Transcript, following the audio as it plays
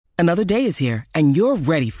Another day is here, and you're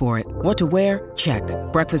ready for it. What to wear? Check.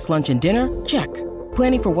 Breakfast, lunch, and dinner? Check.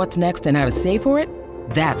 Planning for what's next and how to save for it?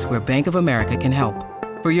 That's where Bank of America can help.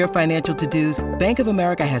 For your financial to-dos, Bank of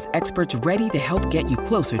America has experts ready to help get you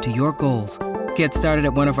closer to your goals. Get started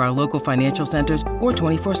at one of our local financial centers or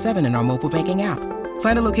 24/7 in our mobile banking app.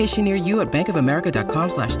 Find a location near you at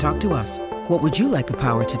bankofamerica.com/talktous. What would you like the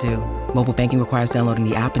power to do? Mobile banking requires downloading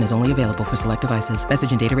the app and is only available for select devices.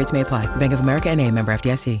 Message and data rates may apply. Bank of America N.A., member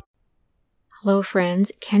FDIC. Hello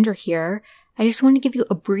friends, Kendra here. I just want to give you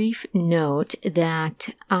a brief note that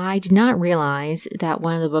I did not realize that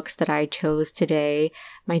one of the books that I chose today,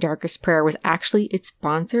 My Darkest Prayer, was actually its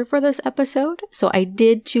sponsor for this episode. So I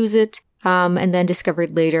did choose it and then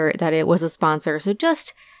discovered later that it was a sponsor. So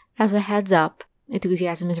just as a heads up,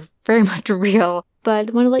 enthusiasm is very much real,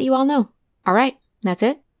 but I want to let you all know. All right, that's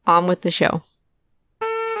it. On with the show.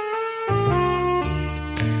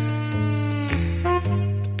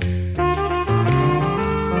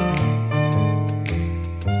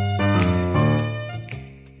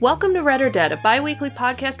 Welcome to Read or Dead, a bi-weekly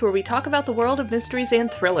podcast where we talk about the world of mysteries and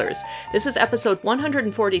thrillers. This is episode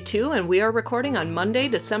 142, and we are recording on Monday,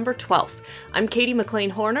 December 12th. I'm Katie McLean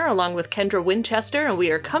Horner, along with Kendra Winchester, and we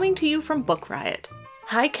are coming to you from Book Riot.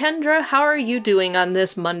 Hi, Kendra. How are you doing on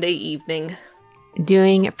this Monday evening?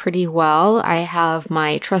 Doing pretty well. I have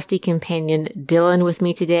my trusty companion Dylan with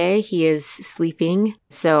me today. He is sleeping,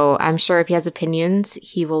 so I'm sure if he has opinions,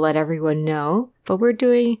 he will let everyone know. But we're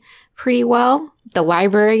doing pretty well. The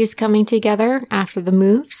library is coming together after the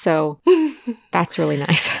move, so that's really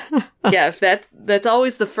nice. Yeah, that's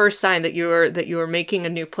always the first sign that you are making a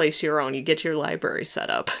new place your own. You get your library set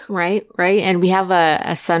up. Right. And we have a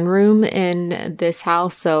sunroom in this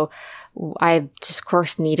house, so I just, of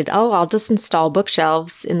course, I'll just install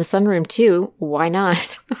bookshelves in the sunroom too. Why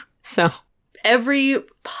not? So every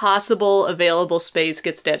possible available space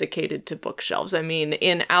gets dedicated to bookshelves. I mean,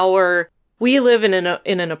 we live in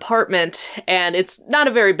an apartment, and it's not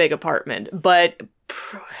a very big apartment, but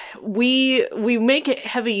we make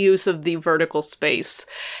heavy use of the vertical space,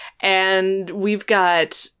 and we've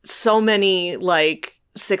got so many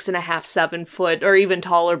 6.5, 7 foot, or even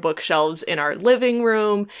taller bookshelves in our living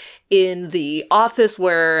room. In the office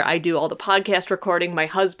where I do all the podcast recording, my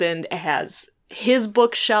husband has his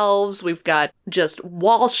bookshelves. We've got just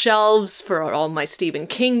wall shelves for all my Stephen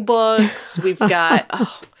King books. We've got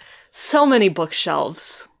so many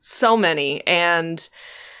bookshelves, so many. And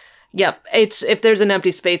yep, if there's an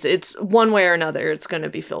empty space, it's one way or another, it's going to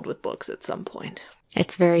be filled with books at some point.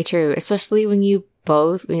 It's very true, especially when you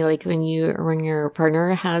both, when your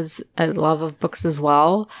partner has a love of books as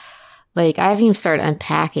well. I haven't even started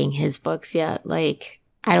unpacking his books yet. I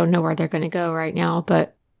don't know where they're going to go right now,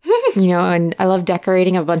 but and I love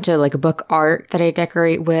decorating a bunch of book art that I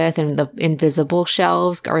decorate with, and the invisible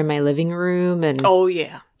shelves are in my living room. And oh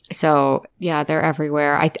yeah. So yeah, they're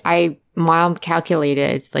everywhere. Mom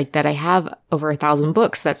calculated that I have over 1,000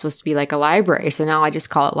 books. That's supposed to be like a library. So now I just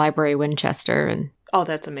call it Library Winchester. And oh,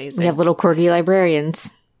 that's amazing. We have little corgi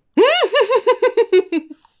librarians.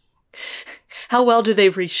 How well do they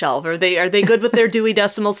reshelve? Are they good with their Dewey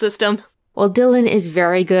Decimal System? Well, Dylan is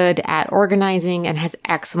very good at organizing and has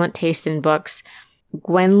excellent taste in books.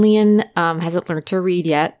 Gwenllian hasn't learned to read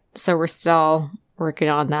yet, so we're still working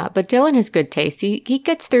on that. But Dylan has good taste. He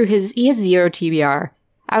gets through he has 0 TBR.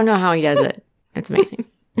 I don't know how he does it. It's amazing.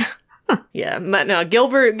 Yeah, no,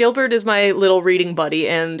 Gilbert is my little reading buddy,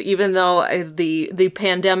 and even though the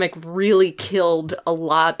pandemic really killed a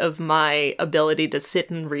lot of my ability to sit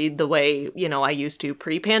and read the way, I used to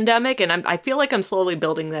pre-pandemic, and I feel like I'm slowly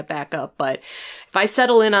building that back up, but if I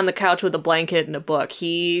settle in on the couch with a blanket and a book,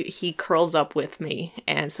 he curls up with me,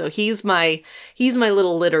 and so he's my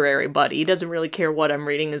little literary buddy. He doesn't really care what I'm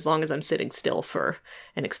reading as long as I'm sitting still for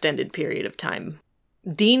an extended period of time.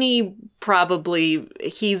 Deanie probably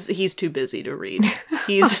he's too busy to read.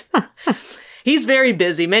 He's very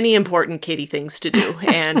busy, many important kitty things to do,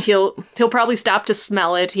 and he'll probably stop to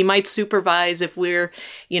smell it. He might supervise if we're,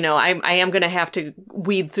 I am going to have to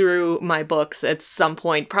weed through my books at some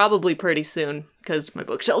point, probably pretty soon, because my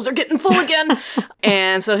bookshelves are getting full again.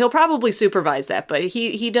 And so he'll probably supervise that, but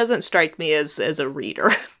he doesn't strike me as a reader.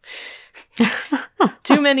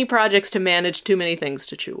 Too many projects to manage, too many things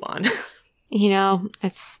to chew on.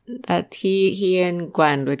 It's that he and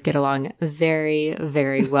Gwen would get along very,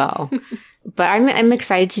 very well. But I'm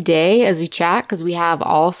excited today as we chat because we have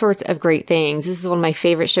all sorts of great things. This is one of my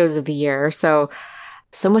favorite shows of the year, so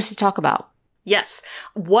much to talk about. Yes.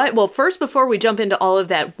 Well, first, before we jump into all of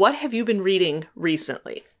that, what have you been reading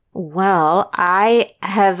recently? Well, I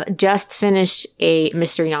have just finished a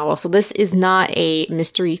mystery novel. So this is not a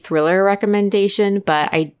mystery thriller recommendation, but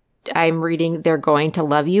I I'm reading They're Going to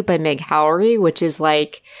Love You by Meg Howry, which is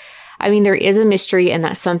like, I mean, there is a mystery and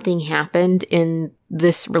that something happened in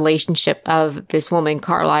this relationship of this woman,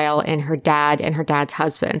 Carlisle, and her dad's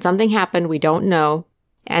husband. Something happened. We don't know.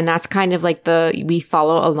 And that's kind of like we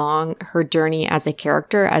follow along her journey as a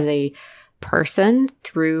character, as a person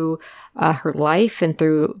through her life and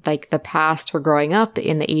through like the past, her growing up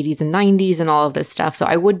in the 80s and 90s and all of this stuff. So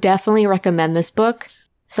I would definitely recommend this book.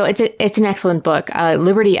 So it's an excellent book.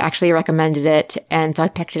 Liberty actually recommended it, and so I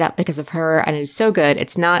picked it up because of her, and it is so good.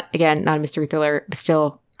 It's not a mystery thriller, but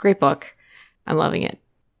still great book. I'm loving it.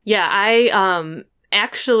 Yeah, I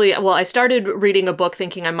I started reading a book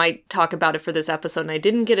thinking I might talk about it for this episode, and I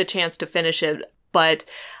didn't get a chance to finish it, but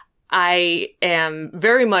I am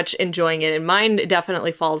very much enjoying it, and mine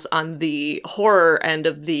definitely falls on the horror end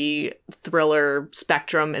of the thriller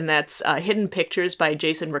spectrum, and that's Hidden Pictures by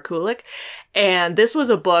Jason Rekulik. And this was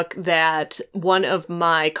a book that one of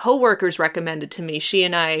my coworkers recommended to me. She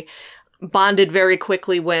and I bonded very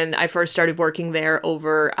quickly when I first started working there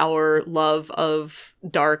over our love of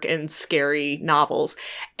dark and scary novels.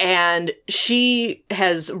 And she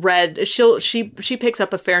has read, she picks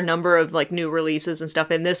up a fair number of like new releases and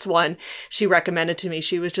stuff. And this one she recommended to me.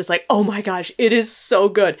 She was just like, oh my gosh, it is so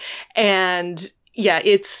good. And yeah,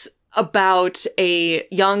 it's about a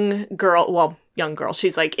young girl.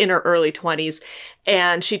 She's like in her early 20s,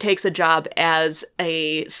 and she takes a job as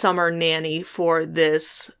a summer nanny for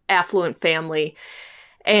this affluent family.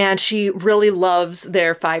 And she really loves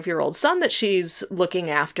their 5-year-old son that she's looking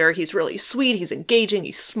after. He's really sweet, he's engaging,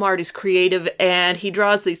 he's smart, he's creative, and he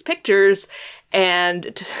draws these pictures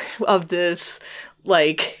of this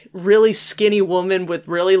like really skinny woman with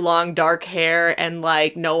really long dark hair and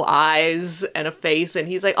like no eyes and a face. And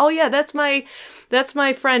he's like, oh yeah, that's my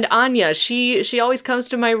friend Anya. She always comes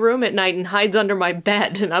to my room at night and hides under my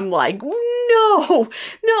bed. And I'm like, no,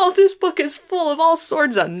 this book is full of all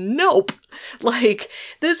sorts of nope. Like,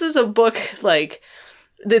 this is a book like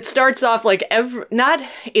that starts off like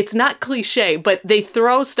it's not cliche, but they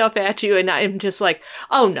throw stuff at you and I'm just like,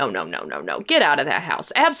 oh no, get out of that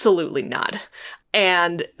house. Absolutely not.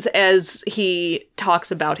 And as he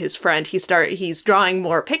talks about his friend, he's drawing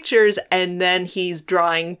more pictures, and then he's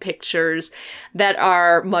drawing pictures that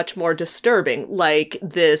are much more disturbing, like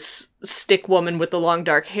this stick woman with the long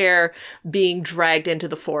dark hair being dragged into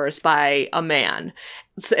the forest by a man.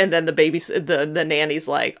 And then the nanny's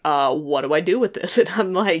like, what do I do with this? And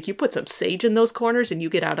I'm like, you put some sage in those corners and you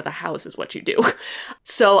get out of the house is what you do.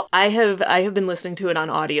 So I have been listening to it on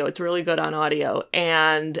audio. It's really good on audio.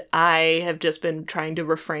 And I have just been trying to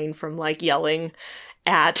refrain from like yelling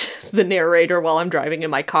at the narrator while I'm driving in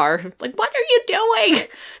my car. It's like, what are you doing?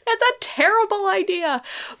 That's a terrible idea.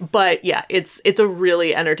 But yeah, it's a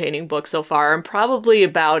really entertaining book so far. I'm probably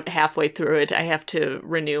about halfway through it. I have to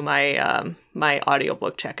renew my my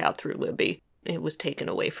audiobook checkout through Libby. It was taken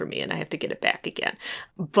away from me and I have to get it back again.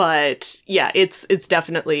 But yeah, it's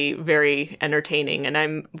definitely very entertaining, and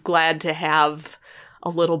I'm glad to have a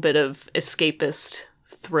little bit of escapist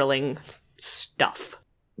thrilling stuff.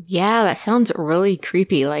 Yeah, that sounds really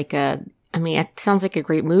creepy. It sounds like a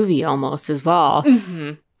great movie almost as well.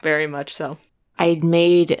 Mm-hmm. Very much so. I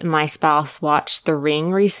made my spouse watch The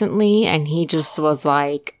Ring recently, and he just was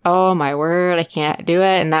like, oh my word, I can't do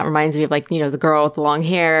it. And that reminds me of like, the girl with the long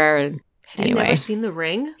hair. And anyway. You never seen The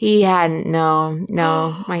Ring? He hadn't. No,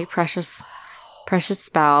 my precious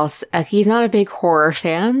spouse. He's not a big horror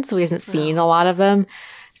fan, so he hasn't seen a lot of them.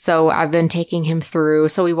 So I've been taking him through.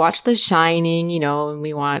 So we watched The Shining, and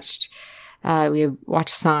we watched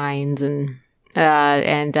Signs and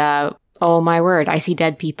oh my word, I See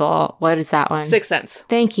Dead People. What is that one? Sixth Sense.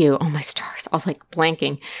 Thank you. Oh my stars. I was like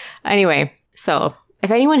blanking. Anyway, so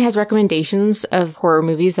if anyone has recommendations of horror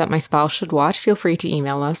movies that my spouse should watch, feel free to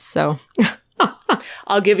email us. So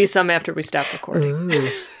I'll give you some after we stop recording.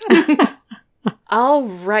 All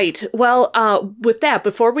right. Well, with that,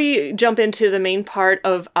 before we jump into the main part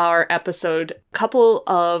of our episode, couple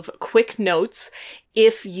of quick notes.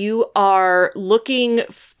 If you are looking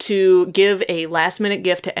to give a last-minute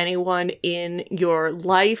gift to anyone in your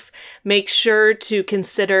life, make sure to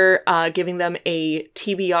consider giving them a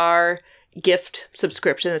TBR gift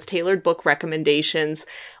subscription. That's Tailored Book Recommendations,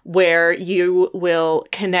 where you will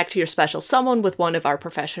connect your special someone with one of our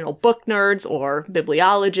professional book nerds or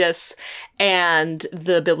bibliologists, and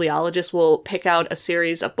the bibliologist will pick out a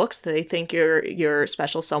series of books that they think your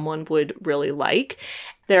special someone would really like.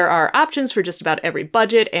 There are options for just about every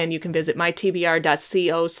budget, and you can visit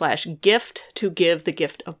mytbr.co/gift to give the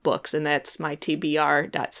gift of books, and that's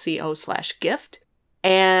mytbr.co/gift.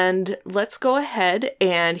 And let's go ahead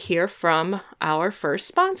and hear from our first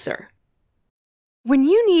sponsor. When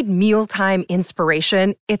you need mealtime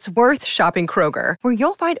inspiration, it's worth shopping Kroger, where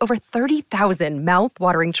you'll find over 30,000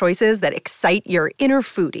 mouth-watering choices that excite your inner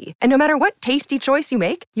foodie. And no matter what tasty choice you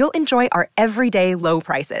make, you'll enjoy our everyday low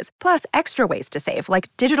prices, plus extra ways to save,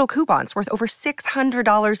 like digital coupons worth over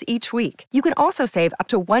 $600 each week. You can also save up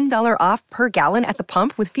to $1 off per gallon at the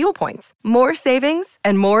pump with fuel points. More savings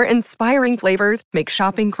and more inspiring flavors make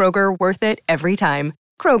shopping Kroger worth it every time.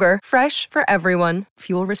 Kroger, fresh for everyone.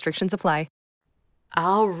 Fuel restrictions apply.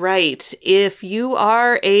 All right. If you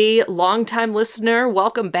are a longtime listener,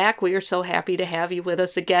 welcome back. We are so happy to have you with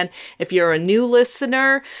us again. If you're a new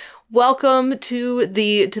listener, welcome to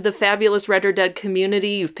the fabulous Read or Dead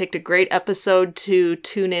community. You've picked a great episode to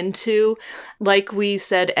tune into. Like we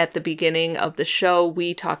said at the beginning of the show,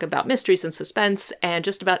 we talk about mysteries and suspense and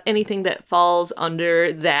just about anything that falls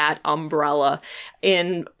under that umbrella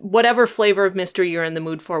in whatever flavor of mystery you're in the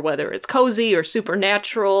mood for, whether it's cozy or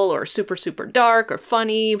supernatural or super, super dark or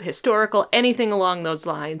funny, historical, anything along those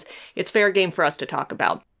lines. It's fair game for us to talk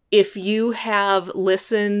about. If you have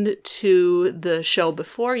listened to the show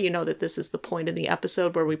before, you know that this is the point in the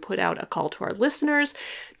episode where we put out a call to our listeners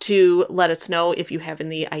to let us know if you have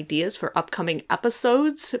any ideas for upcoming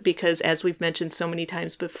episodes, because as we've mentioned so many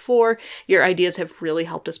times before, your ideas have really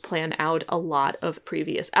helped us plan out a lot of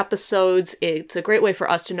previous episodes. It's a great way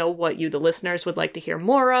for us to know what you, the listeners, would like to hear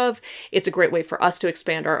more of. It's a great way for us to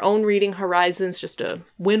expand our own reading horizons, just a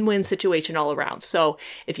win-win situation all around. So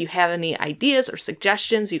if you have any ideas or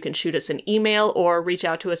suggestions, you can shoot us an email or reach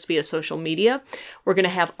out to us via social media. We're going to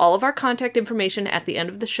have all of our contact information at the end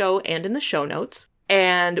of the show and in the show notes.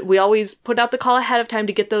 And we always put out the call ahead of time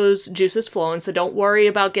to get those juices flowing, so don't worry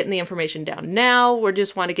about getting the information down now. We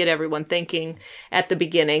just want to get everyone thinking at the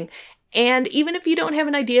beginning. And even if you don't have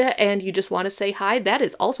an idea and you just want to say hi, that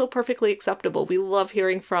is also perfectly acceptable. We love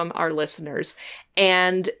hearing from our listeners.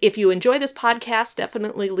 And if you enjoy this podcast,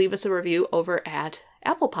 definitely leave us a review over at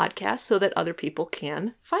Apple Podcasts so that other people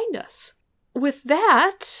can find us. With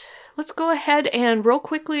that, let's go ahead and real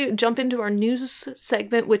quickly jump into our news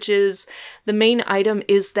segment, which is the main item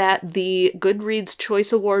is that the Goodreads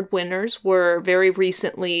Choice Award winners were very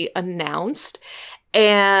recently announced.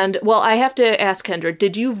 And, well, I have to ask Kendra,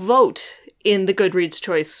 did you vote in the Goodreads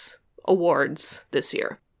Choice Awards this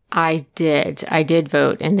year? I did. I did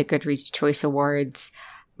vote in the Goodreads Choice Awards,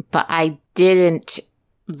 but I didn't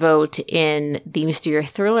vote in the mystery or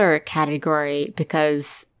thriller category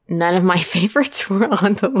because none of my favorites were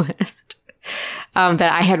on the list that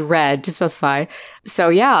I had read, to specify. So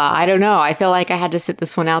yeah, I don't know. I feel like I had to sit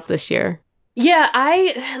this one out this year. Yeah,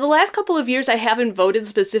 the last couple of years I haven't voted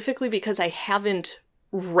specifically because I haven't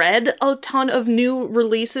read a ton of new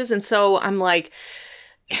releases. And so I'm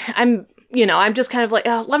just kind of like,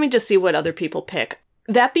 oh, let me just see what other people pick.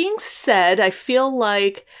 That being said, I feel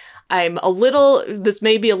like this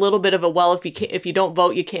may be a little bit of a, well, if you don't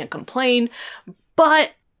vote, you can't complain.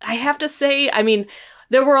 But I have to say, I mean,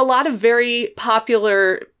 there were a lot of very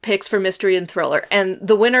popular picks for mystery and thriller. And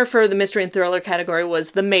the winner for the mystery and thriller category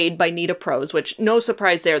was The Maid by Nita Prose, which no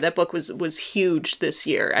surprise there. That book was huge this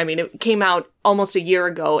year. I mean, it came out almost a year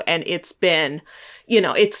ago and it's been,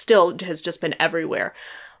 it still has just been everywhere.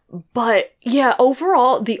 But yeah,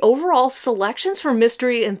 the overall selections for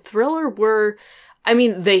mystery and thriller were, I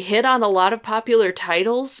mean, they hit on a lot of popular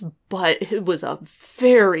titles, but it was a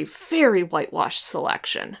very, very whitewashed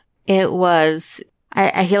selection. It was.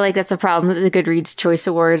 I feel like that's a problem that the Goodreads Choice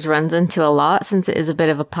Awards runs into a lot, since it is a bit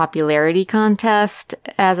of a popularity contest,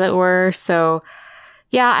 as it were. So,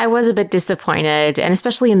 yeah, I was a bit disappointed, and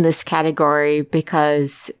especially in this category,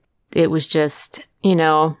 because it was just,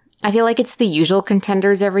 I feel like it's the usual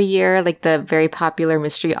contenders every year, like the very popular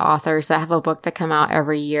mystery authors that have a book that come out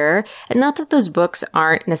every year. And not that those books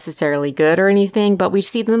aren't necessarily good or anything, but we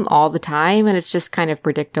see them all the time, and it's just kind of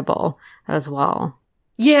predictable as well.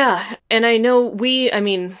 Yeah, and I know we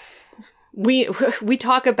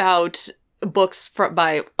talk about books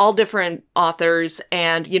by all different authors,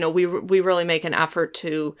 and we really make an effort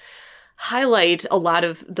to highlight a lot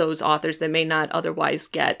of those authors that may not otherwise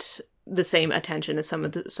get the same attention as some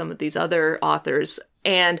of these other authors.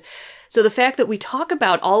 And so the fact that we talk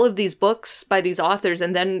about all of these books by these authors,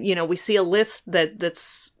 and then, we see a list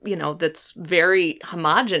that's very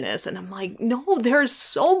homogenous, and I'm like, no, there's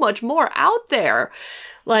so much more out there.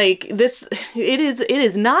 Like this, it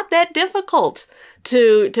is not that difficult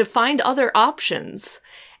to find other options.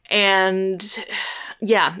 And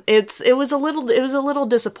yeah, it was a little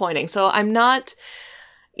disappointing. So I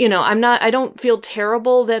don't feel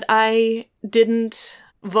terrible that I didn't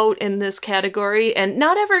vote in this category, and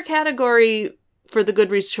not every category for the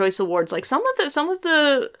Goodreads Choice Awards. Like some of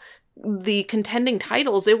the the contending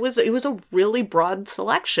titles, it was a really broad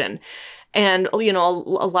selection. And, you know,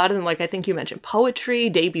 a lot of them, like I think you mentioned poetry,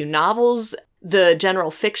 debut novels, the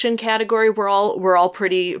general fiction category were all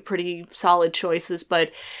pretty solid choices.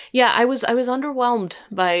 But yeah, I was underwhelmed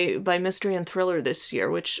by mystery and thriller this year,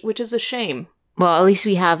 which is a shame. Well, at least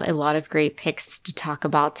we have a lot of great picks to talk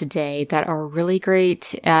about today that are really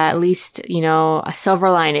great. At least, you know, a silver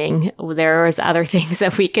lining. There was other things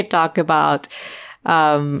that we could talk about.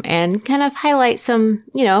 And kind of highlight some,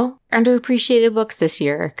 you know, underappreciated books this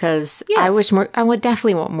year, because yes. I would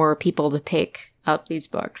definitely want more people to pick up these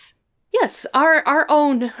books. Yes, our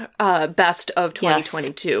own best of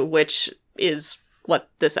 2022, which is what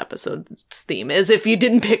this episode's theme is, if you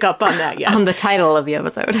didn't pick up on that yet. On the title of the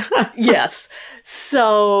episode. Yes.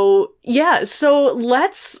 So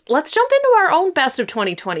let's jump into our own best of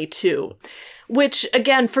 2022, which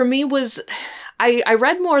again for me was I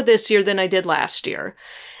read more this year than I did last year.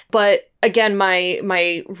 But again,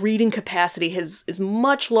 my reading capacity is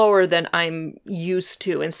much lower than I'm used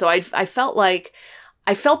to. And so I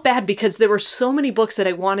felt bad because there were so many books that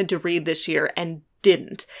I wanted to read this year and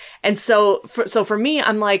didn't. And so for me,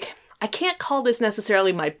 I'm like, I can't call this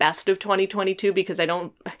necessarily my best of 2022 because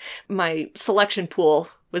my selection pool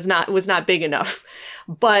was not big enough.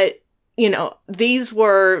 But, you know, these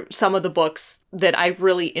were some of the books that I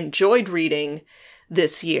really enjoyed reading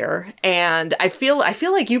this year. And I feel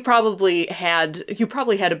like you probably had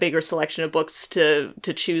a bigger selection of books to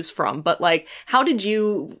choose from. But like, how did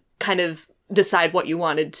you kind of decide what you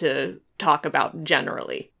wanted to talk about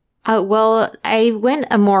generally? Well, I went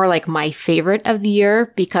a more like my favorite of the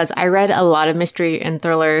year because I read a lot of mystery and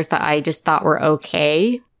thrillers that I just thought were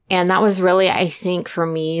okay. And that was really, I think, for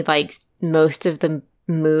me, like most of the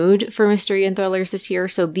mood for mystery and thrillers this year.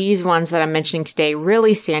 So these ones that I'm mentioning today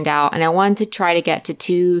really stand out. And I wanted to try to get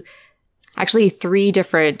to three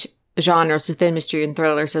different genres within mystery and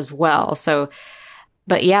thrillers as well. So,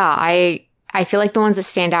 but yeah, I feel like the ones that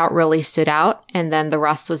stand out really stood out. And then the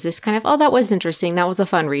rest was just kind of, oh, that was interesting. That was a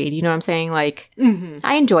fun read. You know what I'm saying? Like,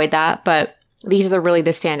 I enjoyed that, but these are really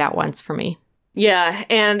the standout ones for me. Yeah.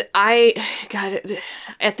 And I got it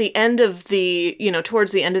at the end of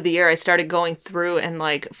towards the end of the year, I started going through and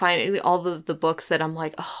like finding all the books that I'm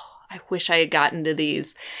like, oh, I wish I had gotten to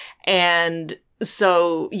these. And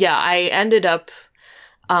so, yeah, I ended up,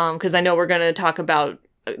 because I know we're going to talk about,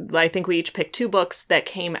 I think we each picked 2 books that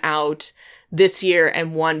came out this year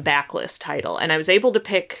and 1 backlist title. And I was able to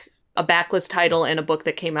pick a backlist title and a book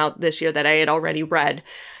that came out this year that I had already read.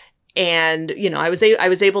 And, you know, I was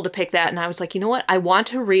able to pick that, and I was like, you know what? I want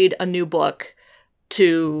to read a new book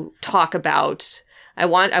to talk about. I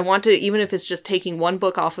want to, even if it's just taking one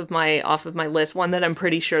book off of my list, one that I'm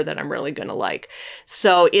pretty sure that I'm really going to like.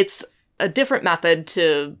 So it's a different method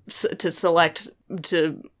to select,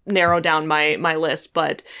 to narrow down my list,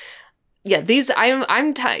 but yeah, these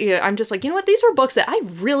I'm just like, you know what? These were books that I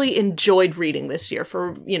really enjoyed reading this year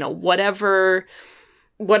for, you know, whatever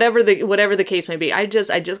the case may be. I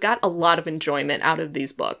just got a lot of enjoyment out of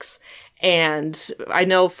these books. And I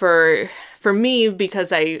know for me,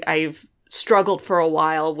 because I've struggled for a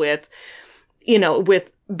while with, you know,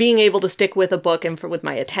 with being able to stick with a book and with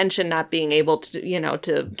my attention not being able to, you know,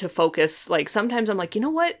 to focus. Like sometimes I'm like, you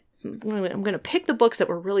know what? I'm going to pick the books that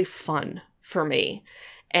were really fun for me.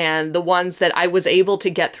 And the ones that I was able to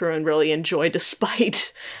get through and really enjoy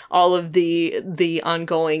despite all of the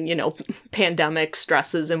ongoing, you know, pandemic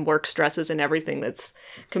stresses and work stresses and everything that's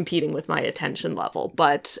competing with my attention level.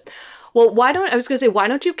 But, well, why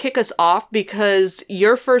don't you kick us off? Because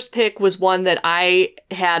your first pick was one that I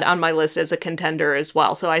had on my list as a contender as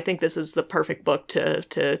well. So I think this is the perfect book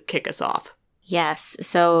to kick us off. Yes.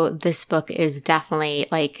 So this book is definitely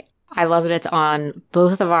like, I love that it's on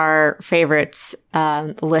both of our favorites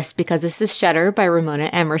lists because this is Shutter by Ramona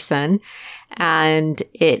Emerson. And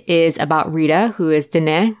it is about Rita, who is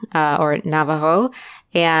Dene, or Navajo.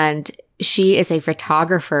 And she is a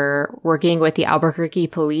photographer working with the Albuquerque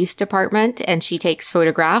Police Department, and she takes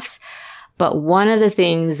photographs. But one of the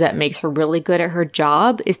things that makes her really good at her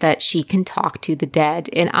job is that she can talk to the dead.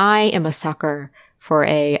 And I am a sucker for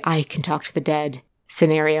I can talk to the dead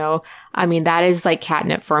scenario. I mean, that is like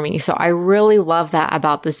catnip for me. So I really love that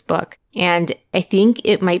about this book. And I think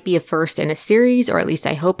it might be a first in a series, or at least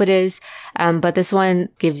I hope it is. But this one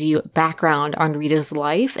gives you background on Rita's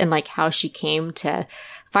life and like how she came to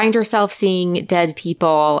find herself seeing dead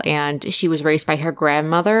people. And she was raised by her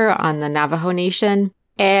grandmother on the Navajo Nation.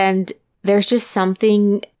 And there's just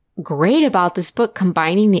something great about this book,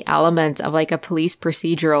 combining the elements of like a police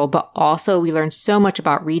procedural, but also we learn so much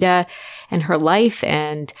about Rita and her life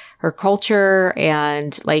and her culture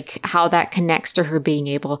and like how that connects to her being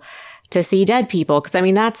able to see dead people. Because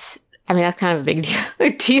that's kind of a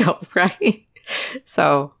big deal, right?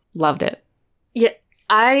 So loved it. Yeah,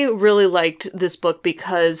 I really liked this book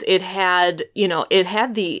because it had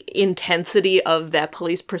the intensity of that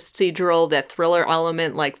police procedural, that thriller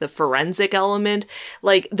element, like the forensic element.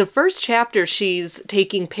 Like the first chapter, she's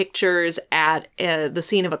taking pictures at the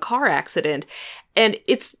scene of a car accident, and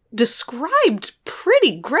it's described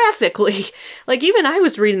pretty graphically. Like even I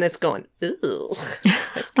was reading this going, "Ooh,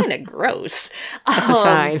 that's kind of gross." That's a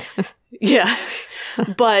sign. Yeah,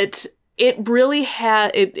 but it really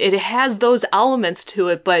it has those elements to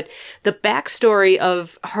it, but the backstory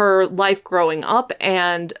of her life growing up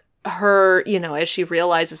and her, as she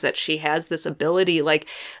realizes that she has this ability, like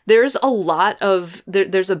there's a lot of,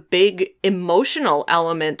 there's a big emotional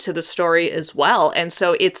element to the story as well. And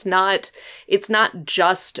so it's not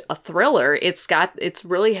just a thriller. It's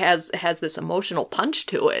really has this emotional punch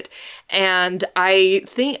to it. And I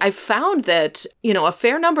think I found that, a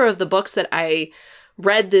fair number of the books that I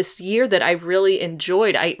read this year that I really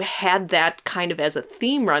enjoyed, I had that kind of as a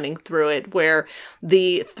theme running through it, where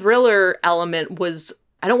the thriller element was,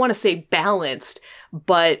 I don't want to say balanced,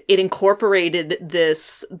 but it incorporated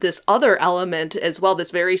this other element as well, this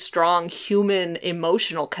very strong human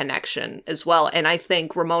emotional connection as well. And I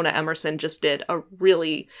think Ramona Emerson just did a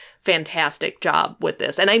really fantastic job with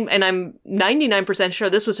this. And I'm 99% sure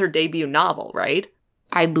this was her debut novel, right?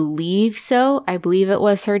 I believe so. I believe it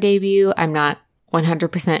was her debut. I'm not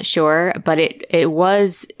 100% sure, but it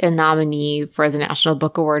was a nominee for the National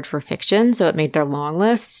Book Award for Fiction, so it made their long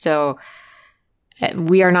list. So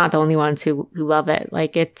we are not the only ones who love it.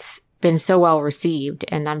 Like it's been so well received,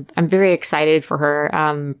 and I'm very excited for her,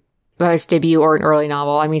 whether it's debut or an early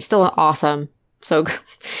novel. Still awesome. So,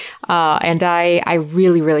 and I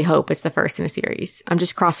really, really hope it's the first in a series. I'm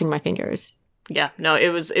just crossing my fingers. Yeah, no, it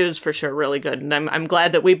was for sure really good, and I'm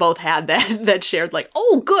glad that we both had that shared. Like,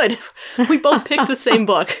 oh, good, we both picked the same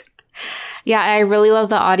book. Yeah, I really love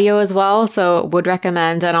the audio as well, so would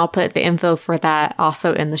recommend, and I'll put the info for that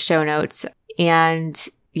also in the show notes. And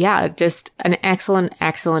yeah, just an excellent,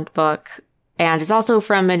 excellent book. And it's also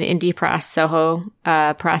from an indie press, Soho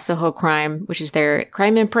Crime, which is their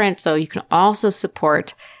crime imprint. So you can also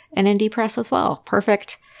support an indie press as well.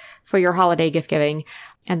 Perfect for your holiday gift giving.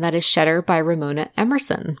 And that is Shudder by Ramona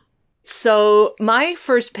Emerson. So my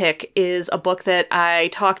first pick is a book that I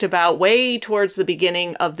talked about way towards the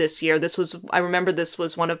beginning of this year. I remember this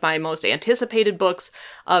was one of my most anticipated books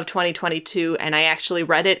of 2022, and I actually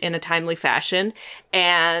read it in a timely fashion.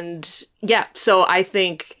 And yeah, so I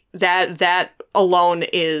think that alone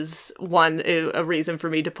is a reason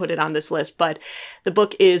for me to put it on this list. But the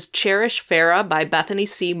book is Cherish Farah by Bethany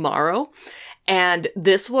C. Morrow. And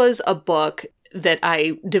this was a book that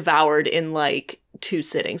I devoured in like 2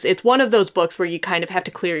 sittings. It's one of those books where you kind of have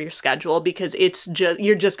to clear your schedule because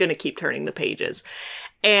you're just going to keep turning the pages.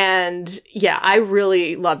 And yeah, I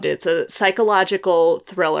really loved it. It's a psychological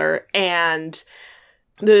thriller, and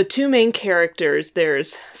the 2 main characters,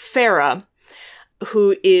 there's Farah,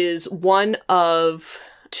 who is one of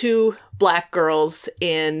 2 Black girls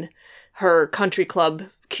in her country club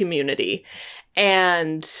community,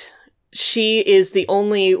 and she is the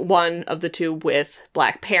only one of the 2 with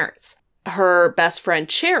Black parents. Her best friend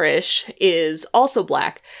Cherish is also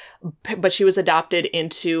Black, but she was adopted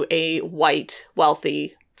into a white,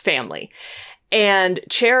 wealthy family. And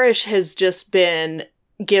Cherish has just been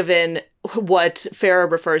given what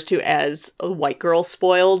Farah refers to as a white girl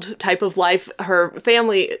spoiled type of life. Her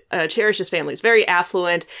family, Cherish's family, is very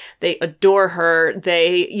affluent. They adore her.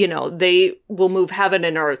 They will move heaven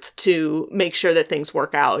and earth to make sure that things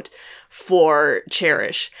work out for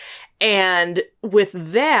Cherish. And with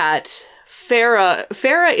that, Farah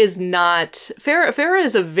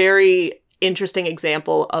is a very interesting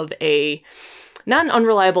example of not an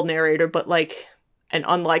unreliable narrator, but like an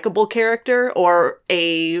unlikable character, or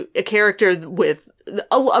a character with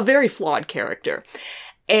a very flawed character.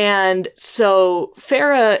 And so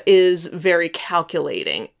Farah is very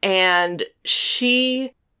calculating, and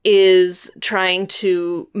she is trying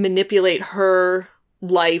to manipulate her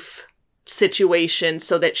life situation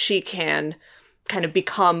so that she can kind of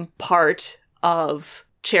become part of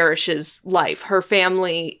Cherish's life. Her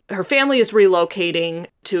family is relocating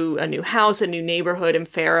to a new house, a new neighborhood, and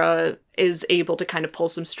Farah is able to kind of pull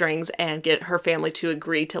some strings and get her family to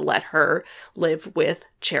agree to let her live with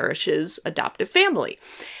Cherish's adoptive family.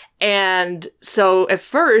 And so at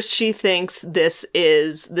first she thinks this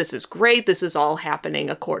is great. This is all happening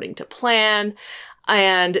according to plan.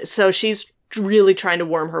 And so she's really trying to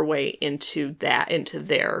worm her way into their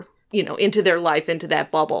life, into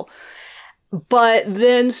that bubble. But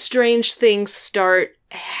then strange things start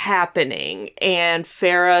happening. And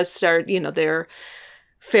Farah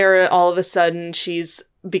Farah, all of a sudden, she's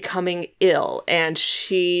becoming ill, and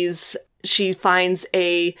she finds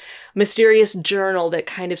a mysterious journal that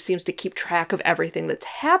kind of seems to keep track of everything that's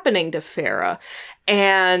happening to Farah.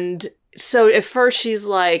 And so at first she's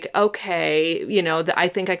like, okay, I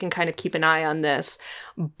think I can kind of keep an eye on this.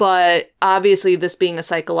 But obviously, this being a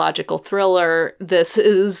psychological thriller, this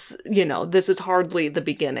is hardly the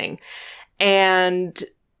beginning. And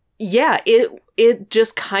yeah, it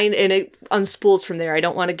just and it unspools from there. I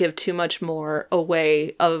don't want to give too much more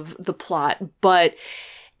away of the plot, but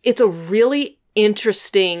it's a really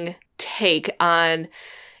interesting take on,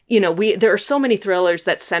 there are so many thrillers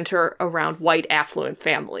that center around white affluent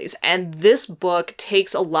families. And this book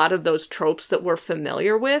takes a lot of those tropes that we're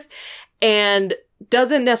familiar with and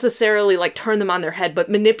doesn't necessarily like turn them on their head, but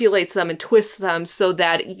manipulates them and twists them so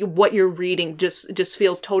that what you're reading just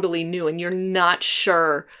feels totally new and you're not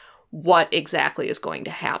sure what exactly is going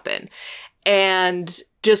to happen. And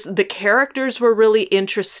just the characters were really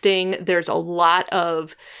interesting. There's a lot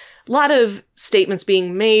of statements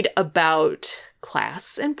being made about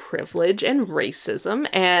class and privilege and racism,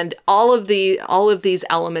 and all of these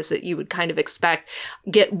elements that you would kind of expect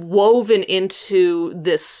get woven into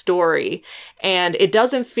this story. And it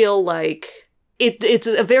doesn't feel like it's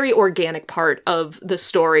a very organic part of the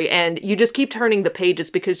story, and you just keep turning the pages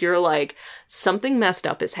because you're like, something messed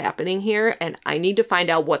up is happening here, and I need to find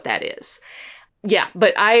out what that is. Yeah,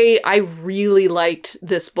 but I really liked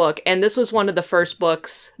this book, and this was one of the first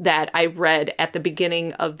books that I read at the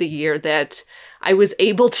beginning of the year that I was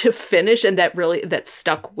able to finish and that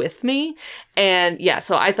stuck with me. And yeah,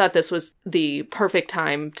 so I thought this was the perfect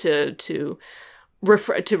time to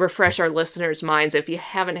refresh our listeners' minds. If you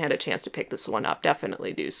haven't had a chance to pick this one up,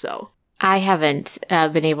 definitely do so. I haven't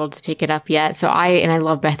been able to pick it up yet. So I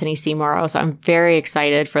love Bethany C. Morrow, so I'm very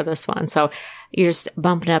excited for this one. So you're just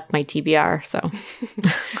bumping up my TBR. So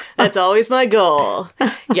that's always my goal.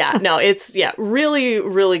 Yeah, no, it's really,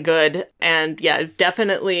 really good. And yeah,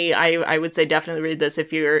 definitely, I would say definitely read this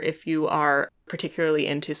if you are particularly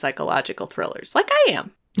into psychological thrillers, like I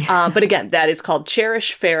am. But again, that is called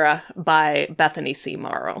Cherish Farah by Bethany C.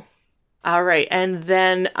 Morrow. All right, and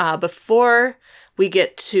then before we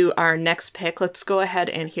get to our next pick, let's go ahead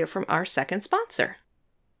and hear from our second sponsor.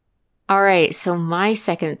 All right, so my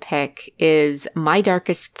second pick is My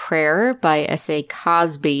Darkest Prayer by S.A.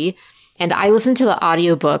 Cosby. And I listened to the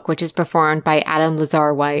audiobook, which is performed by Adam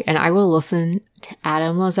Lazar-White. And I will listen to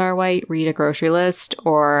Adam Lazar-White read a grocery list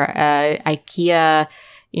or IKEA,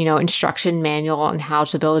 instruction manual on how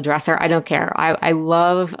to build a dresser. I don't care. I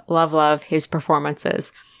love, love, love his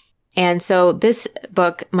performances. And so this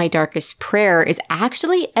book, My Darkest Prayer, is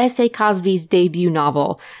actually S.A. Cosby's debut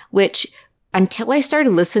novel, which until I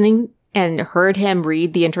started listening and heard him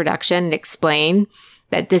read the introduction and explain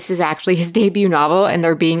that this is actually his debut novel and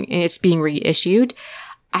it's being reissued,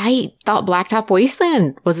 I thought Blacktop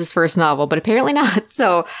Wasteland was his first novel, but apparently not.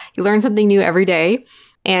 So you learn something new every day.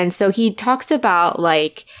 And so he talks about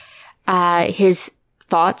his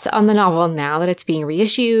thoughts on the novel now that it's being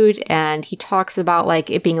reissued. And he talks about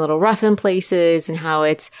it being a little rough in places and how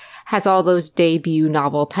it has all those debut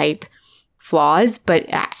novel type flaws, but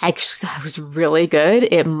actually that was really good.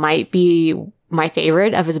 It might be my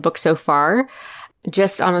favorite of his book so far,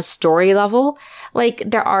 just on a story level.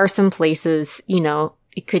 There are some places,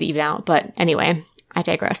 it could even out, but anyway, I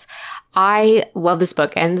digress. I love this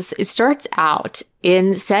book, and it starts out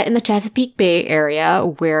set in the Chesapeake Bay area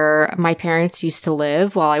where my parents used to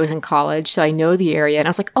live while I was in college, so I know the area, and I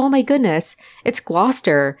was like, oh my goodness, it's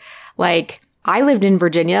Gloucester. I lived in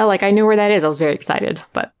Virginia, I know where that is. I was very excited,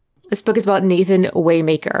 but this book is about Nathan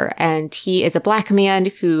Waymaker, and he is a Black man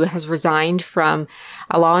who has resigned from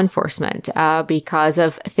law enforcement because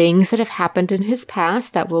of things that have happened in his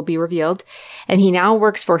past that will be revealed, and he now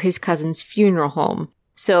works for his cousin's funeral home.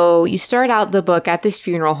 So you start out the book at this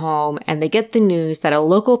funeral home, and they get the news that a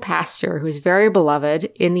local pastor who's very beloved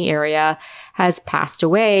in the area has passed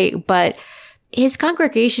away, but his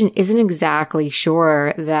congregation isn't exactly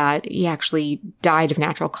sure that he actually died of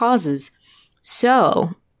natural causes.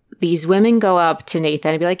 So these women go up to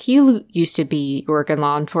Nathan and be like, you used to work in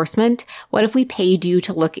law enforcement. What if we paid you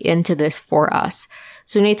to look into this for us?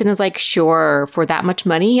 So Nathan is like, sure, for that much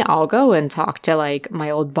money, I'll go and talk to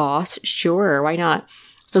my old boss. Sure, why not?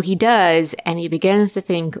 So he does, and he begins to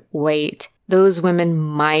think, wait, those women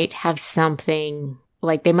might have something,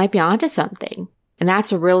 they might be onto something. And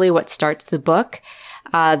that's really what starts the book.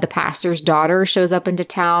 The pastor's daughter shows up into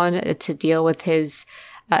town to deal with his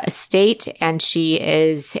estate, and she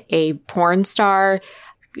is a porn star,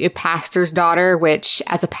 a pastor's daughter, which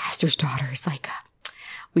as a pastor's daughter is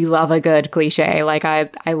we love a good cliche. Like I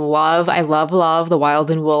love the wild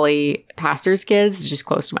and woolly pastor's kids, just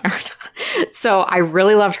close to my heart. So I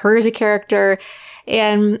really loved her as a character.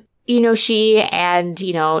 And, she and,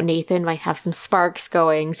 Nathan might have some sparks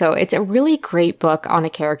going. So it's a really great book on a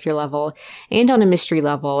character level and on a mystery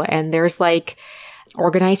level. And there's like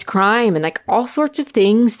organized crime and like all sorts of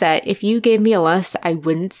things that if you gave me a list, I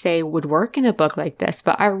wouldn't say would work in a book like this,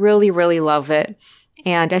 but I really, really love it.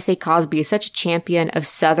 And S.A. Cosby is such a champion of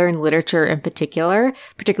Southern literature in particular,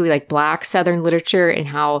 particularly like Black Southern literature, and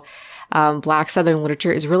how Black Southern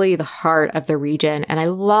literature is really the heart of the region. And I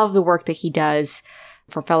love the work that he does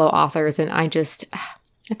for fellow authors. And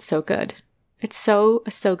it's so good. It's so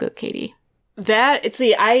good, Katie.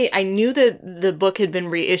 I knew that the book had been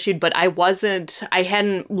reissued, but I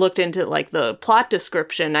hadn't looked into like the plot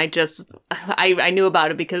description. I knew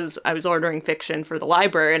about it because I was ordering fiction for the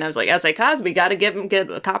library, and I was like, S.A. Cosby, gotta get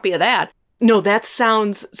a copy of that. No, that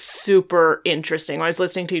sounds super interesting. I was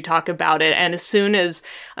listening to you talk about it, and as soon as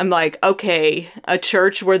I'm like, okay, a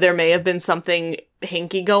church where there may have been something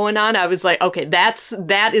hinky going on, I was like, okay,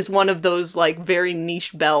 that is one of those like very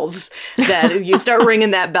niche bells that you start ringing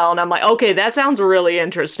that bell, and I'm like, okay, that sounds really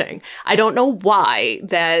interesting. I don't know why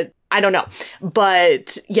I don't know.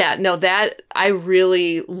 But yeah, no, that I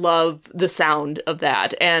really love the sound of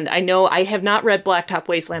that. And I know I have not read Blacktop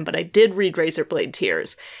Wasteland, but I did read Razorblade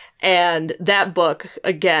Tears. And that book,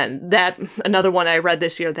 again, that another one I read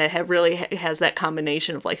this year that really has that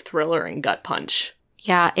combination of like thriller and gut punch.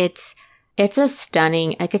 Yeah, it's a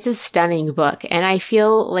stunning book. And I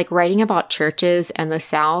feel like writing about churches and the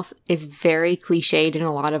South is very cliched in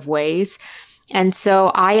a lot of ways. And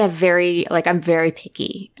so I'm very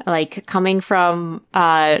picky, like coming from,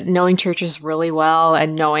 knowing churches really well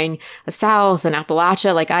and knowing the South and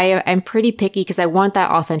Appalachia, like I'm pretty picky because I want that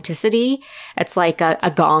authenticity. It's like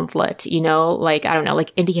a gauntlet, like, I don't know,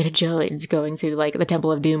 like Indiana Jones going through like the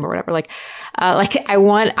Temple of Doom or whatever.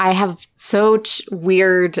 I have such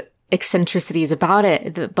weird eccentricities about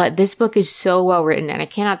it, but this book is so well written, and I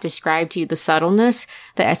cannot describe to you the subtleness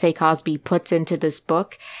that S.A. Cosby puts into this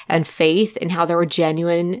book, and faith, and how there were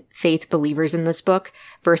genuine faith believers in this book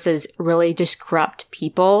versus really just corrupt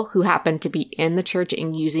people who happen to be in the church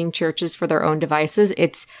and using churches for their own devices.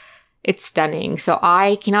 It's stunning. So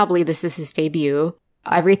I cannot believe this is his debut.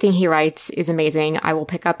 Everything he writes is amazing. I will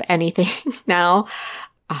pick up anything now.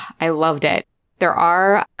 I loved it. There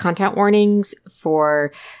are content warnings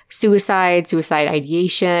for suicide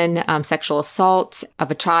ideation, sexual assault of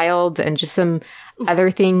a child, and just some other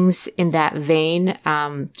things in that vein,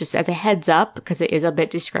 just as a heads up, because it is a bit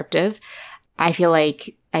descriptive. I feel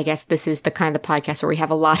like, I guess this is the kind of podcast where we have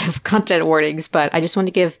a lot of content warnings, but I just want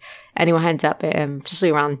to give anyone a heads up, especially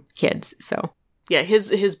around kids. So yeah,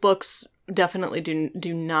 his books definitely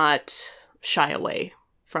do not shy away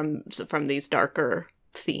from these darker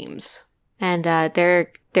themes. And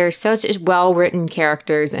they're such well-written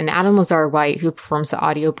characters, and Adam Lazar-White, who performs the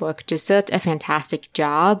audiobook, does such a fantastic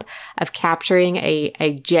job of capturing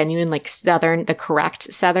a genuine, like, the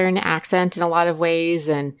correct Southern accent in a lot of ways.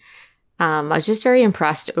 And I was just very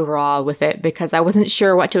impressed overall with it because I wasn't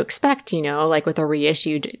sure what to expect, like with a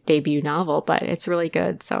reissued debut novel, but it's really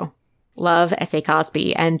good. So love S.A.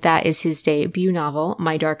 Cosby, and that is his debut novel,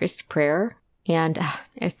 My Darkest Prayer. And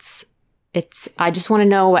I just want to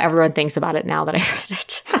know what everyone thinks about it now that I've read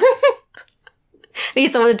it. I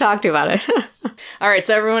need someone to talk to about it. All right,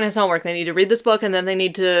 so everyone has homework. They need to read this book, and then they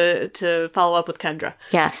need to follow up with Kendra.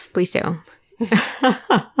 Yes, please do.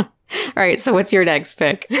 All right, so what's your next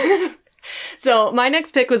pick? So my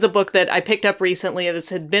next pick was a book that I picked up recently. This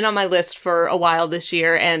had been on my list for a while this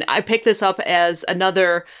year, and I picked this up as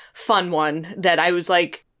another fun one that I was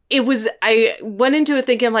like, I went into it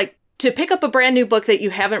thinking like, to pick up a brand new book that you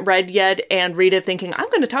haven't read yet and read it thinking, I'm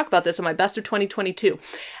going to talk about this in my best of 2022.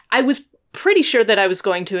 I was pretty sure that I was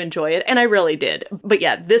going to enjoy it, and I really did. But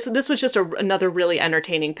yeah, this was just another really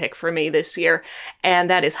entertaining pick for me this year, and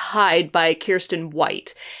that is Hide by Kiersten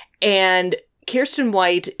White. And Kiersten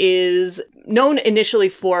White is known initially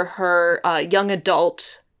for her young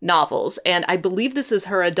adult novels, and I believe this is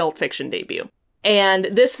her adult fiction debut. And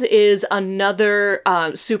this is another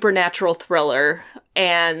supernatural thriller.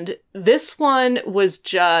 And this one was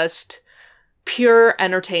just pure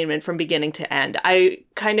entertainment from beginning to end. I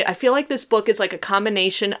feel like this book is like a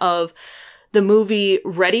combination of the movie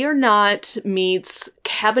Ready or Not meets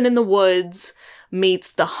Cabin in the Woods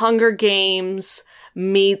meets The Hunger Games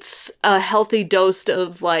meets a healthy dose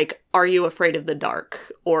of like, Are You Afraid of the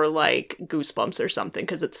Dark? Or like Goosebumps or something,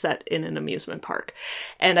 because it's set in an amusement park.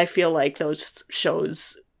 And I feel like those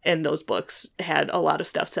shows and those books had a lot of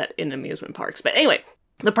stuff set in amusement parks. But anyway,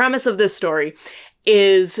 the premise of this story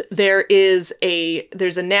is there's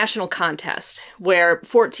a national contest where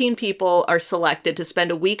 14 people are selected to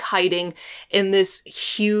spend a week hiding in this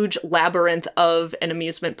huge labyrinth of an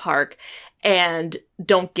amusement park and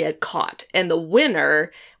don't get caught. And the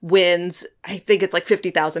winner wins, I think it's like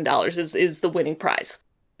 $50,000 is the winning prize.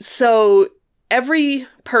 So every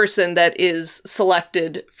person that is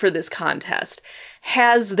selected for this contest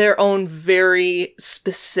has their own very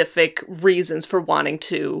specific reasons for wanting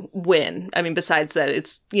to win. I mean, besides that,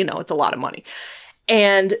 it's a lot of money.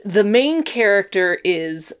 And the main character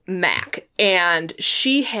is Mac, and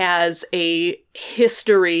she has a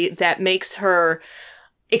history that makes her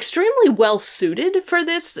extremely well suited for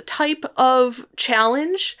this type of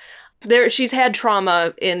challenge. She's had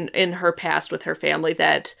trauma in her past with her family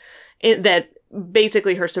that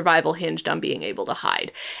basically her survival hinged on being able to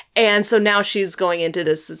hide. And so now she's going into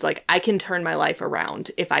this, it's like, I can turn my life around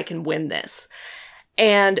if I can win this.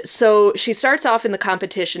 And so she starts off in the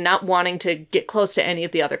competition not wanting to get close to any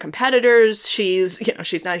of the other competitors. She's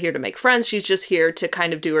not here to make friends. She's just here to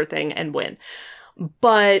kind of do her thing and win.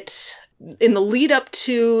 But in the lead up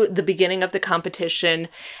to the beginning of the competition,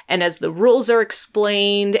 and as the rules are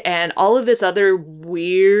explained and all of this other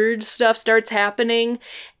weird stuff starts happening,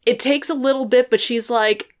 it takes a little bit, but she's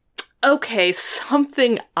like, okay,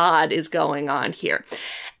 something odd is going on here.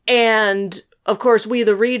 And of course, we,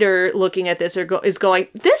 the reader, looking at this is going,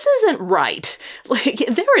 this isn't right. Like,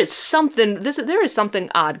 there is something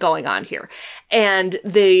odd going on here. And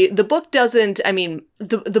the book doesn't, I mean,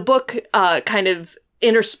 the book kind of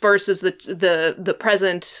intersperses the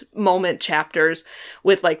present moment chapters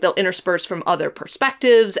with, like, they'll intersperse from other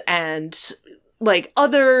perspectives and like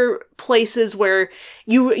other places where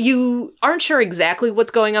you aren't sure exactly what's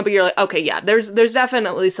going on, but you're like, okay, yeah, there's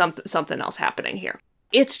definitely something else happening here.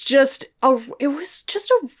 It was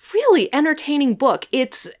just a really entertaining book.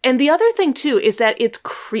 And the other thing too is that it's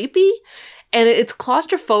creepy and it's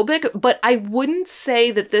claustrophobic, but I wouldn't say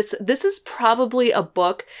that this is probably a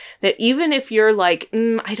book that even if you're like,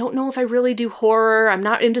 I don't know if I really do horror, I'm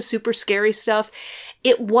not into super scary stuff,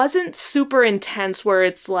 it wasn't super intense where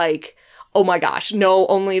it's like, oh my gosh, no,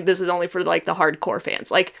 this is only for like the hardcore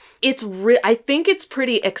fans. Like, I think it's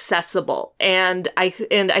pretty accessible, and I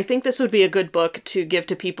think this would be a good book to give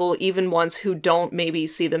to people, even ones who don't maybe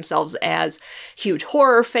see themselves as huge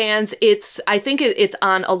horror fans. I think it's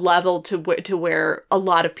on a level to where a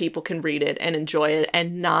lot of people can read it and enjoy it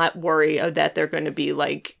and not worry that they're going to be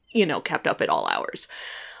like, kept up at all hours.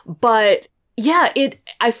 But yeah,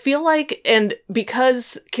 I feel like, and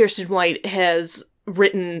because Kiersten White has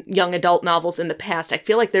written young adult novels in the past, I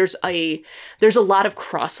feel like there's a lot of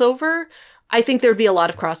crossover. I think there'd be a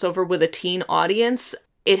lot of crossover with a teen audience.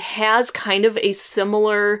 It has kind of a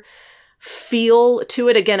similar feel to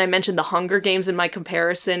it. Again, I mentioned the Hunger Games in my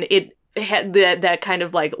comparison. It had that kind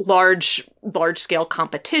of like large scale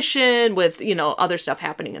competition with, other stuff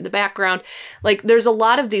happening in the background. Like, there's a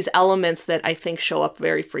lot of these elements that I think show up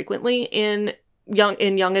very frequently in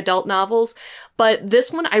young adult novels, but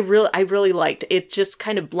this one I really liked. It just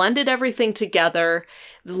kind of blended everything together.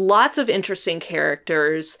 Lots of interesting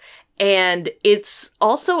characters, and it's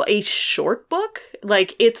also a short book.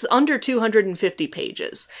 Like, it's under 250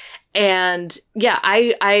 pages. And yeah,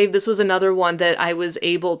 this was another one that I was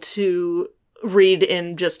able to read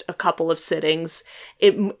in just a couple of sittings.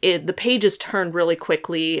 The pages turn really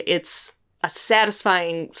quickly. It's a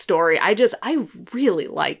satisfying story. I really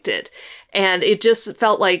liked it. And it just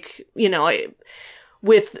felt like,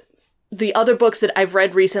 with the other books that I've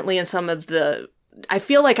read recently and I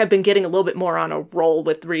feel like I've been getting a little bit more on a roll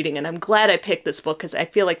with reading, and I'm glad I picked this book because I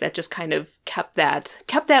feel like that just kind of kept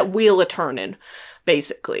that wheel a-turning,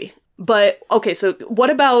 basically. But okay, so what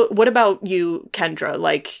about you, Kendra?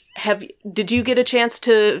 Like, did you get a chance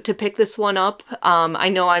to pick this one up? I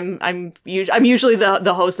know I'm usually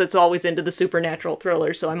the host that's always into the supernatural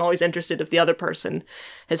thrillers, so I'm always interested if the other person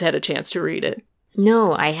has had a chance to read it.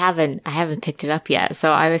 No, I haven't picked it up yet.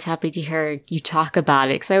 So I was happy to hear you talk about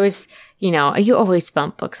it, because I was, you always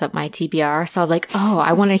bump books up my TBR, so I was like, oh,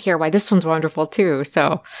 I want to hear why this one's wonderful too.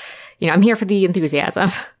 So, I'm here for the enthusiasm.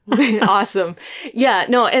 Awesome. Yeah,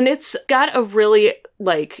 no, and it's got a really,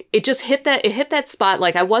 like, it hit that spot.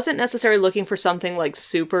 Like, I wasn't necessarily looking for something like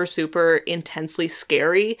super, super intensely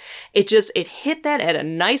scary. It hit that at a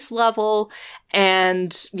nice level,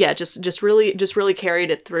 and yeah, just really carried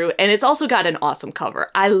it through. And it's also got an awesome cover.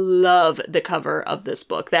 I love the cover of this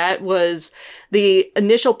book. That was the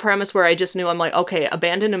initial premise where I just knew, I'm like, okay,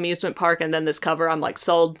 abandoned amusement park, and then this cover, I'm like,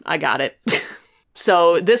 sold, I got it.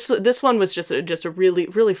 So this one was just a really,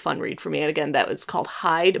 really fun read for me. And again, that was called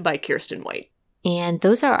Hide by Kiersten White. And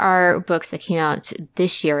those are our books that came out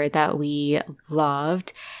this year that we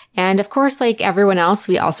loved. And of course, like everyone else,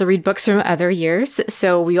 we also read books from other years.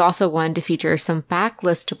 So we also wanted to feature some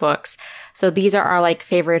backlist books. So these are our like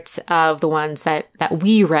favorites of the ones that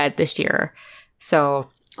we read this year. So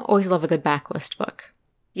always love a good backlist book.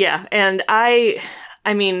 Yeah. And I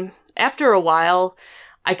mean, after a while,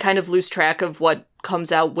 I kind of lose track of what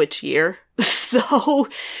comes out which year. So,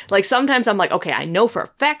 like, sometimes I'm like, okay, I know for a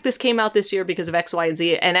fact this came out this year because of X, Y, and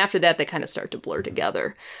Z. And after that, they kind of start to blur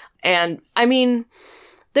together. And, I mean,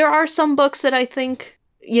 there are some books that I think,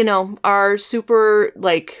 you know, are super,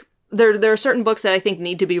 like, there are certain books that I think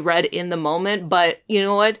need to be read in the moment. But, you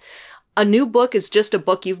know what? A new book is just a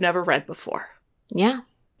book you've never read before. Yeah.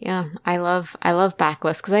 Yeah. I love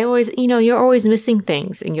backlists because I always, you know, you're always missing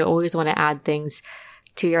things and you always want to add things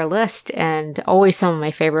to your list. And always some of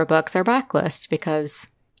my favorite books are backlist because,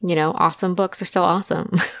 you know, awesome books are still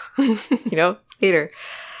awesome. You know, later.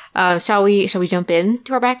 Shall we jump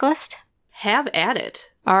into our backlist? Have at it.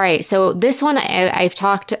 All right. So this one I've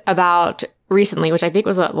talked about recently, which I think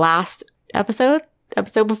was the last episode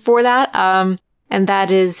before that. And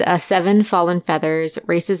that is 7 Fallen Feathers,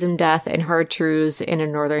 Racism, Death, and Hard Truths in a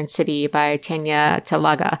Northern City by Tanya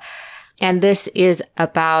Talaga. And this is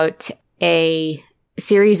about a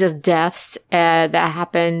series of deaths that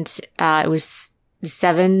happened. It was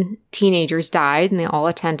 7 teenagers died and they all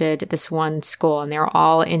attended this one school and they were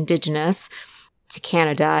all Indigenous to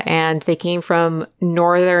Canada and they came from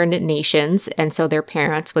northern nations. And so their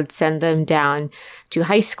parents would send them down to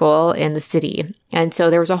high school in the city. And so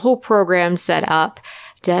there was a whole program set up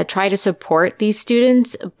to try to support these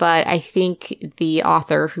students. But I think the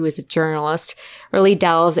author, who is a journalist, really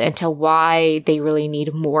delves into why they really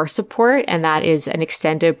need more support. And that is an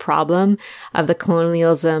extended problem of the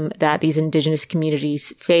colonialism that these Indigenous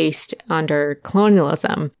communities faced under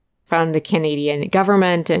colonialism from the Canadian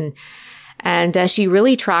government. And she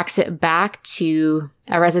really tracks it back to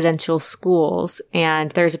residential schools.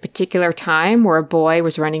 And there's a particular time where a boy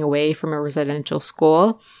was running away from a residential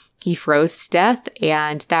school. He froze to death,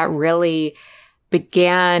 and that really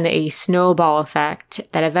began a snowball effect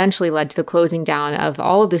that eventually led to the closing down of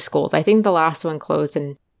all of the schools. I think the last one closed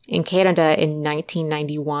in Canada in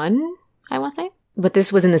 1991, I want to say. But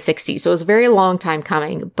this was in the 60s, so it was a very long time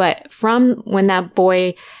coming. But from when that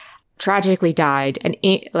boy tragically died, an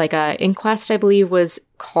inquest, I believe, was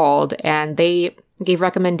called, and they gave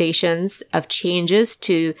recommendations of changes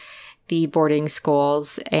to the boarding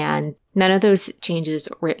schools, and none of those changes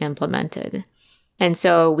were implemented. And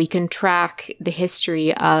so we can track the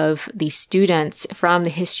history of these students from the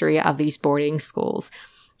history of these boarding schools.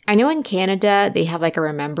 I know in Canada, they have like a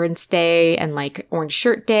Remembrance Day and like Orange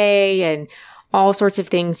Shirt Day and all sorts of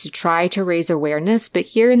things to try to raise awareness. But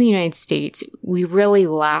here in the United States, we really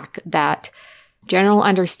lack that general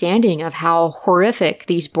understanding of how horrific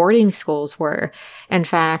these boarding schools were. In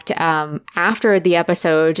fact, after the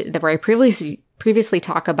episode where I previously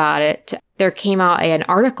talk about it, there came out an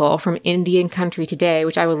article from Indian Country Today,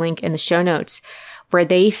 which I will link in the show notes, where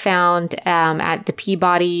they found at the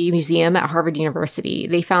Peabody Museum at Harvard University,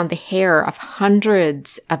 they found the hair of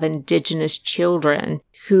hundreds of Indigenous children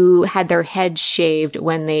who had their heads shaved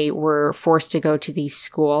when they were forced to go to these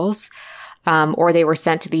schools, or they were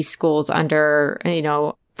sent to these schools under,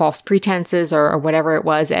 false pretenses or whatever it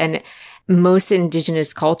was. And most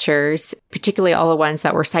Indigenous cultures, particularly all the ones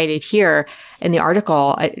that were cited here in the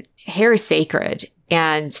article, hair is sacred.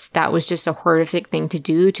 And that was just a horrific thing to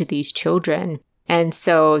do to these children. And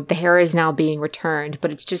so the hair is now being returned,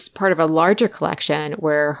 but it's just part of a larger collection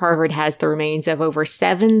where Harvard has the remains of over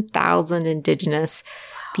 7,000 Indigenous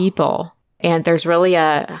people. And there's really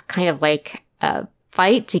a kind of like a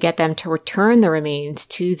fight to get them to return the remains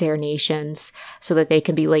to their nations so that they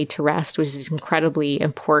can be laid to rest, which is incredibly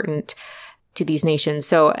important to these nations.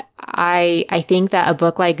 So I think that a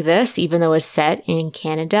book like this, even though it's set in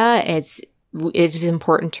Canada, it is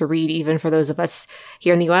important to read even for those of us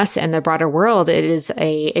here in the US and the broader world. It is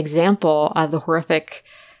a example of the horrific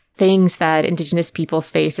things that Indigenous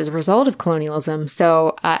peoples face as a result of colonialism.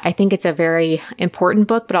 So I think it's a very important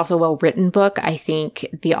book, but also a well-written book. I think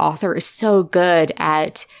the author is so good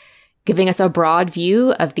at giving us a broad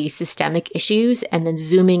view of these systemic issues and then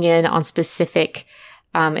zooming in on specific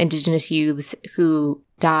Indigenous youths who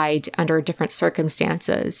died under different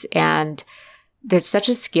circumstances. And there's such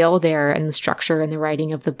a skill there in the structure and the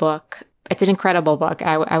writing of the book. It's an incredible book.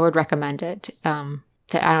 I would recommend it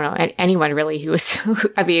to, I don't know, anyone really who is,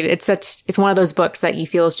 I mean, it's one of those books that you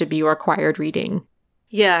feel should be required reading.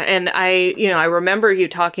 Yeah. And I remember you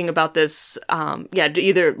talking about this,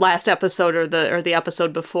 either last episode or the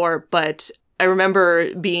episode before, but I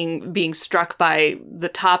remember being struck by the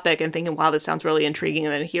topic and thinking, wow, this sounds really intriguing.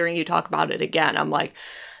 And then hearing you talk about it again, I'm like,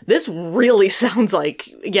 this really sounds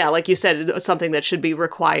like, yeah, like you said, something that should be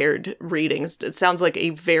required reading. It sounds like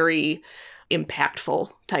a very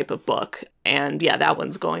impactful type of book. And yeah, that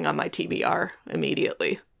one's going on my TBR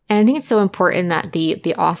immediately. And I think it's so important that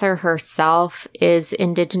the author herself is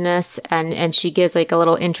Indigenous, and she gives like a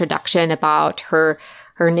little introduction about her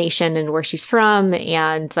nation and where she's from,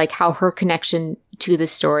 and like how her connection to the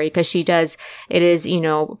story, because it is,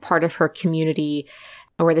 part of her community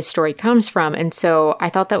where the story comes from. And so I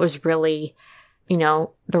thought that was really, the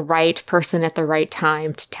right person at the right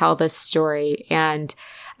time to tell this story. And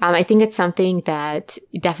I think it's something that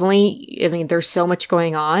definitely, there's so much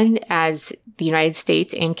going on as the United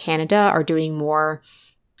States and Canada are doing more,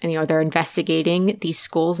 and, they're investigating these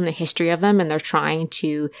schools and the history of them, and they're trying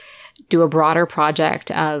to do a broader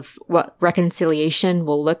project of what reconciliation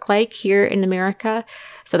will look like here in America.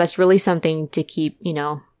 So that's really something to keep,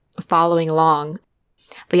 following along.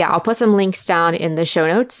 But yeah, I'll put some links down in the show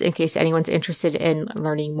notes in case anyone's interested in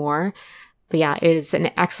learning more. But yeah, it is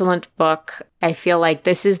an excellent book. I feel like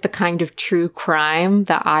this is the kind of true crime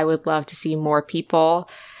that I would love to see more people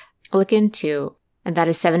look into. And that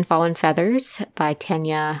is Seven Fallen Feathers by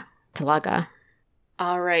Tanya Talaga.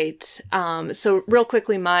 All right. So real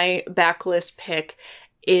quickly, my backlist pick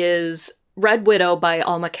is Red Widow by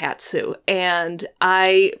Alma Katsu. And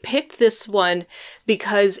I picked this one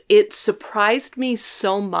because it surprised me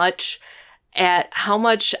so much at how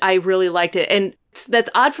much I really liked it. And that's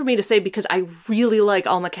odd for me to say because I really like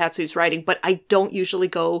Alma Katsu's writing, but I don't usually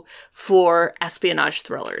go for espionage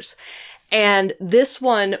thrillers. And this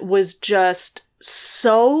one was just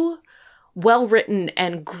so well written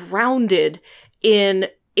and grounded in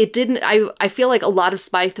it. I feel like a lot of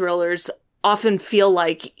spy thrillers often feel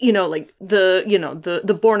like, like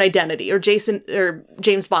the Bourne Identity or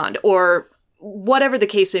James Bond or whatever the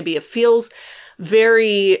case may be. It feels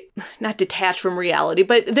very not detached from reality,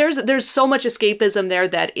 but there's so much escapism there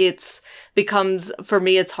that becomes, for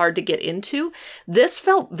me, it's hard to get into. This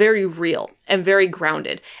felt very real and very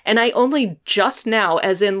grounded. And I only just now,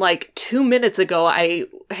 as in like 2 minutes ago, I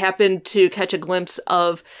happened to catch a glimpse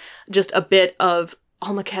of just a bit of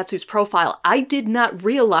Alma Katsu's profile. I did not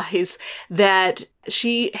realize that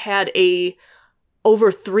she had a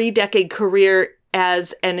over 3-decade career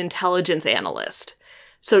as an intelligence analyst.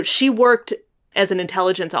 So she worked as an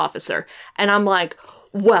intelligence officer. And I'm like,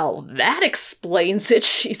 well, that explains it.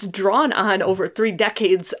 She's drawn on over 3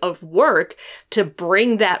 decades of work to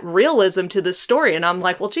bring that realism to the story. And I'm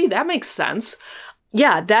like, well, gee, that makes sense.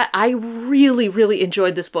 Yeah, that I really, really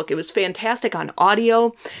enjoyed this book. It was fantastic on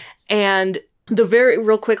audio. And the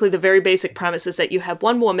very basic premise is that you have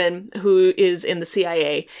one woman who is in the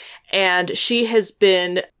CIA, and she has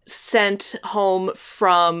been sent home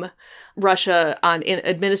from Russia on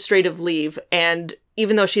administrative leave. And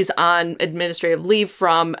even though she's on administrative leave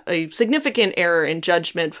from a significant error in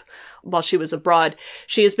judgment while she was abroad,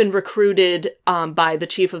 she has been recruited by the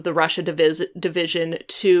chief of the Russia division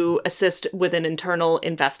to assist with an internal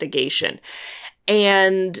investigation.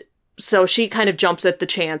 And so she kind of jumps at the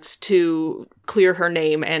chance to clear her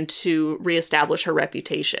name and to reestablish her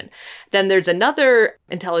reputation. Then there's another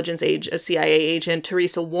intelligence agent, a CIA agent,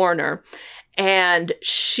 Teresa Warner, and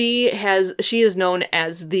she is known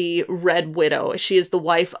as the Red Widow. She is the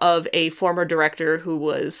wife of a former director who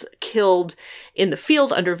was killed in the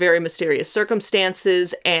field under very mysterious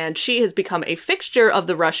circumstances, and she has become a fixture of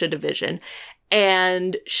the Russia division.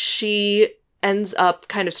 And she ends up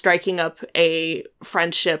kind of striking up a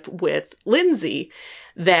friendship with Lindsay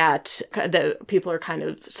that people are kind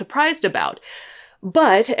of surprised about.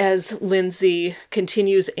 But as Lindsay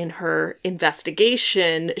continues in her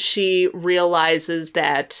investigation, she realizes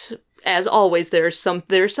that, as always, there's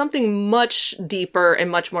something much deeper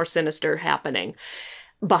and much more sinister happening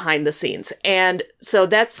behind the scenes. And so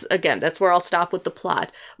that's where I'll stop with the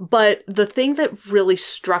plot. But the thing that really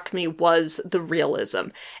struck me was the realism.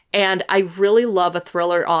 And I really love a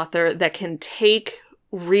thriller author that can take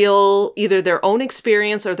either their own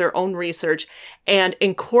experience or their own research and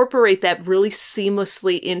incorporate that really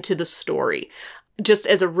seamlessly into the story. Just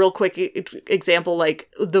as a real quick example,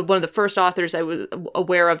 like one of the first authors I was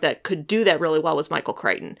aware of that could do that really well was Michael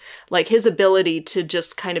Crichton. Like his ability to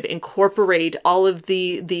just kind of incorporate all of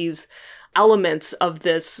these elements of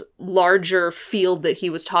this larger field that he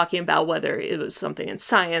was talking about, whether it was something in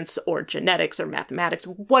science or genetics or mathematics,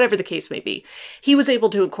 whatever the case may be. He was able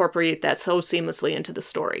to incorporate that so seamlessly into the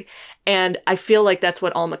story. And I feel like that's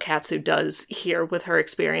what Alma Katsu does here with her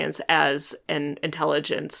experience as an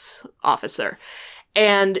intelligence officer.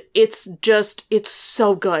 And it's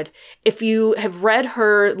so good. If you have read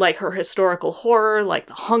her, like her historical horror, like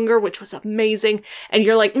The Hunger, which was amazing, and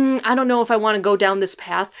you're like, I don't know if I want to go down this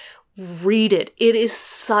path, read it. It is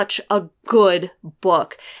such a good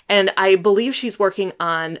book. And I believe she's working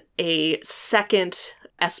on a second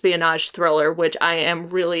espionage thriller, which I am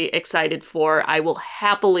really excited for. I will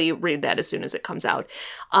happily read that as soon as it comes out.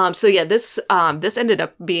 So yeah, this ended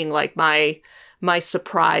up being like my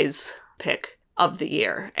surprise pick of the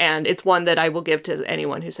year, and it's one that I will give to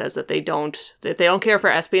anyone who says that they don't care for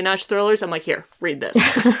espionage thrillers. I'm like, here, read this.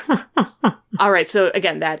 All right, so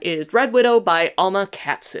again, that is Red Widow by Alma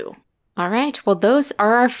Katsu. All right, well, those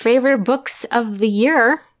are our favorite books of the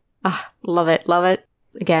year. Love it, love it.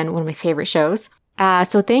 Again, one of my favorite shows.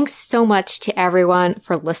 So thanks so much to everyone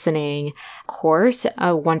for listening. Of course,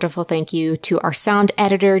 a wonderful thank you to our sound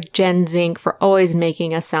editor, Jen Zink, for always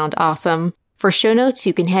making us sound awesome. For show notes,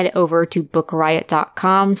 you can head over to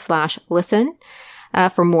bookriot.com/listen.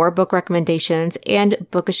 For more book recommendations and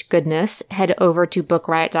bookish goodness, head over to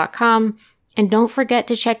bookriot.com. And don't forget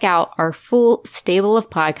to check out our full stable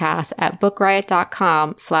of podcasts at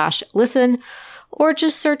bookriot.com/listen, or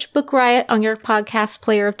just search Book Riot on your podcast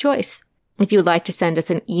player of choice. If you would like to send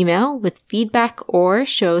us an email with feedback or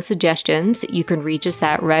show suggestions, you can reach us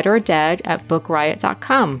at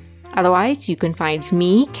redordead@bookriot.com. Otherwise, you can find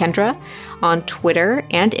me, Kendra, on Twitter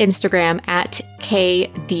and Instagram at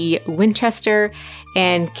KDWinchester,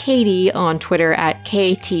 and Katie on Twitter at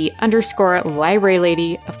KT_Library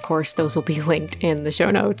Lady. Of course, those will be linked in the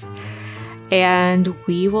show notes. And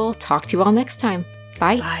we will talk to you all next time.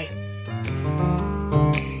 Bye. Bye.